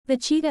The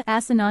cheetah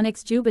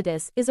Acinonyx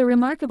jubatus is a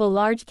remarkable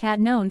large cat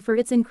known for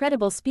its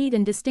incredible speed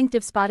and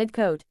distinctive spotted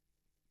coat.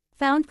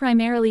 Found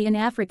primarily in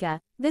Africa,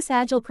 this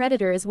agile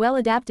predator is well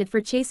adapted for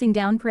chasing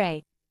down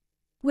prey.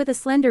 With a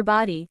slender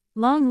body,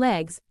 long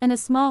legs, and a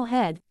small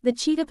head, the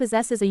cheetah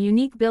possesses a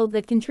unique build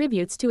that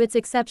contributes to its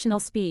exceptional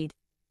speed.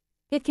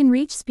 It can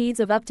reach speeds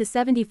of up to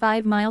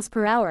 75 miles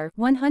per hour,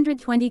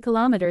 120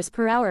 kilometers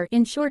per hour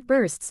in short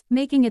bursts,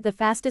 making it the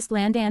fastest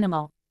land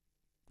animal.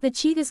 The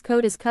cheetah's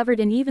coat is covered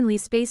in evenly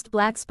spaced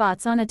black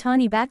spots on a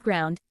tawny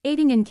background,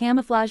 aiding in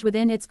camouflage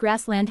within its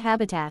grassland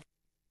habitat.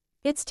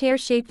 Its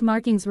tear-shaped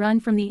markings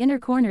run from the inner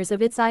corners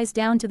of its eyes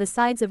down to the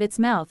sides of its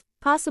mouth,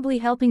 possibly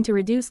helping to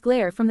reduce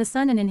glare from the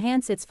sun and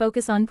enhance its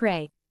focus on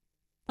prey.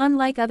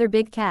 Unlike other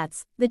big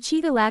cats, the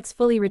cheetah lacks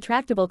fully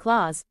retractable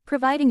claws,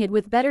 providing it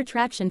with better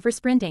traction for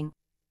sprinting.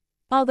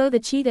 Although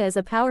the cheetah is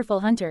a powerful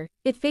hunter,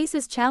 it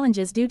faces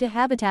challenges due to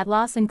habitat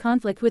loss and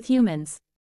conflict with humans.